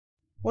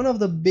One of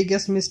the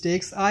biggest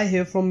mistakes I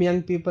hear from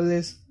young people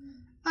is,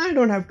 I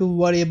don't have to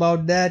worry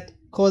about that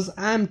cause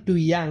I'm too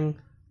young.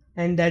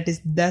 And that is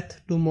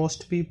death to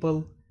most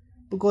people.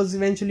 Because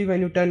eventually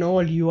when you turn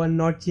old, you are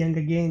not young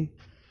again.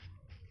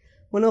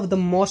 One of the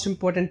most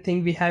important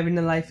thing we have in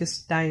a life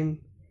is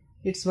time.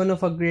 It's one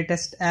of our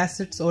greatest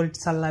assets or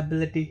it's a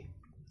liability.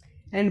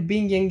 And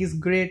being young is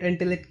great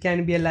until it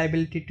can be a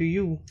liability to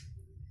you.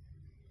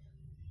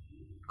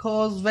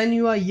 Cause when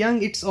you are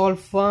young, it's all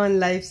fun,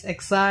 life's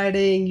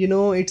exciting,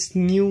 it's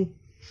new.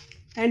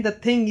 And the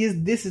thing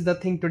is, this is the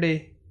thing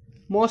today.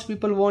 Most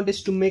people want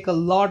is to make a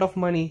lot of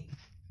money.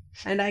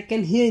 And I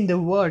can hear in the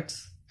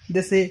words,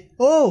 they say,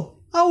 oh,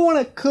 I want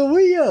a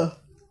career.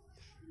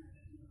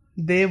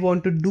 They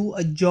want to do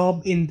a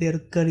job in their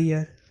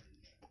career.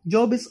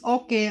 Job is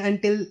okay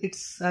until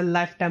it's a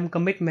lifetime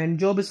commitment.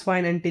 Job is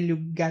fine until you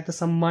get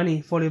some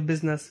money for your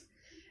business.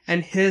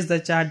 And here's the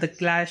chart, the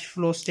cash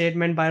flow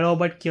statement by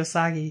Robert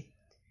Kiyosaki.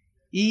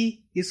 E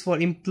is for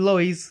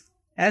employees,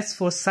 S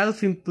for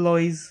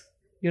self-employees,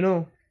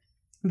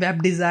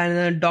 web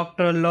designer,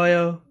 doctor,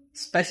 lawyer,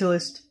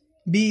 specialist.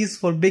 B is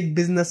for big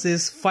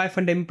businesses,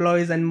 500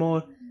 employees and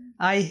more.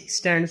 I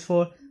stands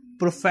for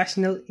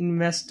professional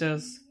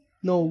investors.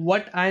 No,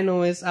 what I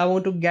know is I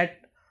want to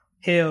get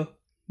here.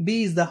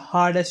 B is the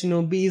hardest,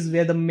 B is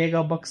where the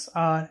mega bucks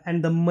are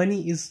and the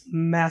money is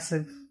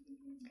massive.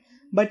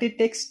 But it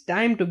takes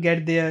time to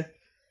get there.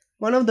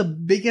 One of the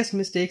biggest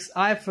mistakes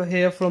I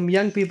hear from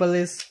young people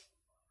is,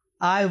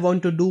 I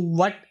want to do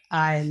what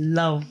I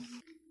love.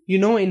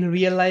 In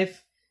real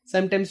life,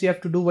 sometimes you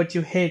have to do what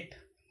you hate.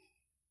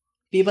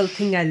 People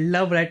think I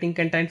love writing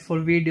content for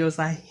videos.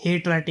 I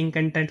hate writing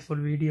content for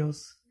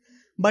videos.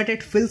 But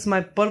it fills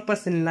my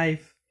purpose in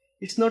life.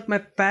 It's not my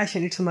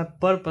passion, it's my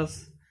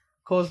purpose.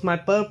 Cause my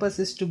purpose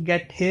is to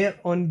get here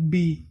on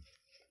B.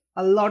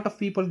 A lot of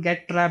people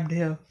get trapped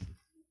here.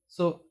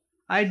 So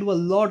I do a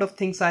lot of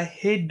things I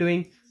hate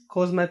doing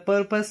cause my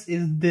purpose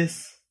is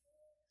this.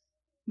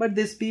 But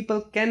these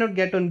people cannot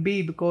get on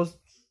B because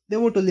they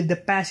want to live the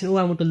passion. Oh,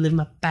 I want to live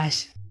my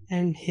passion.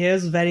 And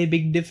here's very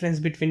big difference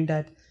between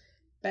that.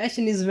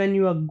 Passion is when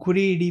you are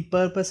greedy.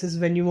 Purpose is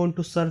when you want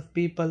to serve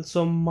people.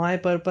 So my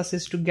purpose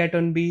is to get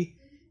on B,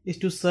 is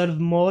to serve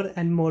more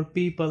and more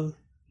people.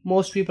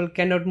 Most people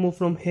cannot move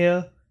from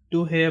here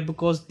to here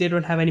because they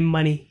don't have any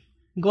money.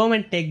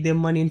 Government take their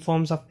money in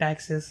forms of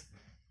taxes.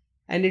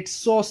 And it's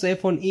so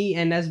safe on E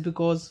and S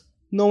because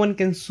no one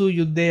can sue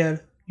you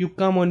there. You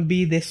come on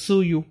B, they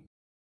sue you.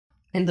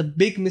 And the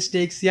big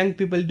mistakes young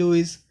people do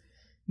is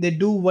they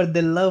do what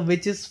they love,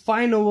 which is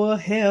fine over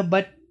here,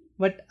 but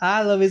what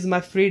I love is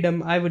my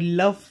freedom. I would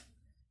love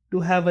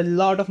to have a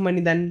lot of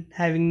money than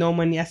having no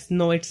money. Yes,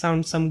 no, it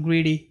sounds some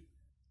greedy.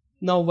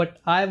 Now what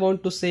I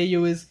want to say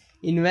you is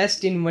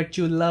invest in what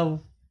you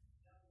love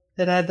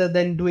rather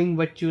than doing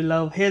what you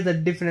love. Here's the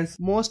difference.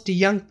 Most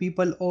young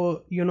people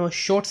or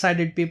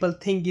short-sighted people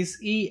think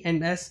is E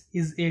and S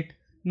is it.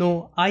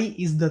 No, I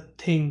is the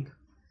thing.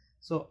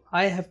 So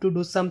I have to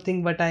do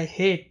something what I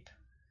hate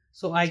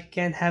so I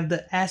can have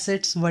the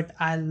assets what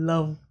I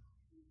love.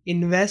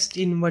 Invest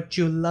in what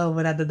you love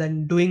rather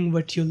than doing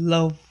what you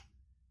love.